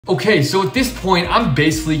Okay, so at this point, I'm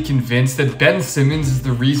basically convinced that Ben Simmons is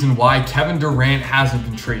the reason why Kevin Durant hasn't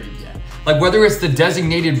been traded yet. Like, whether it's the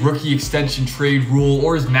designated rookie extension trade rule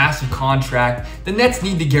or his massive contract, the Nets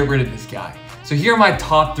need to get rid of this guy. So here are my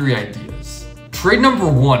top 3 ideas. Trade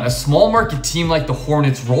number 1, a small market team like the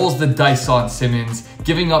Hornets rolls the dice on Simmons,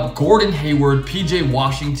 giving up Gordon Hayward, PJ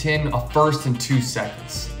Washington, a first and 2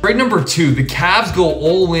 seconds. Trade number 2, the Cavs go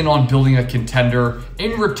all in on building a contender.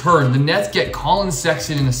 In return, the Nets get Colin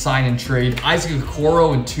Sexton in a sign and trade, Isaac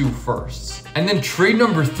Okoro, and 2 firsts. And then trade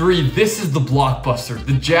number 3, this is the blockbuster.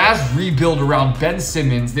 The Jazz rebuild around Ben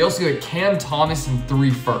Simmons. They also get Cam Thomas and 3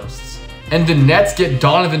 firsts. And the Nets get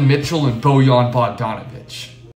Donovan Mitchell and Bojan Bogdanovic.